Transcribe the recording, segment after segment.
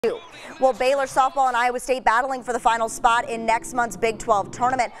Well, Baylor softball and Iowa State battling for the final spot in next month's Big 12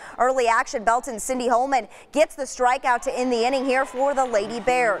 tournament. Early action, Belton's Cindy Holman gets the strikeout to end the inning here for the Lady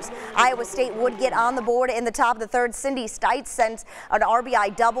Bears. Iowa State would get on the board in the top of the third. Cindy Stites sends an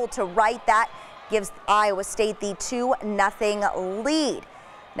RBI double to right. That gives Iowa State the 2-0 lead.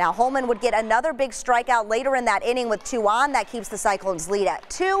 Now Holman would get another big strikeout later in that inning with 2 on. That keeps the Cyclones lead at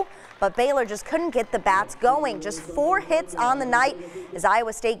 2, but Baylor just couldn't get the bats going. Just 4 hits on the night as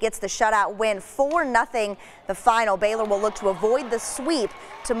Iowa State gets the shutout win. 4-0 the final. Baylor will look to avoid the sweep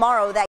tomorrow. That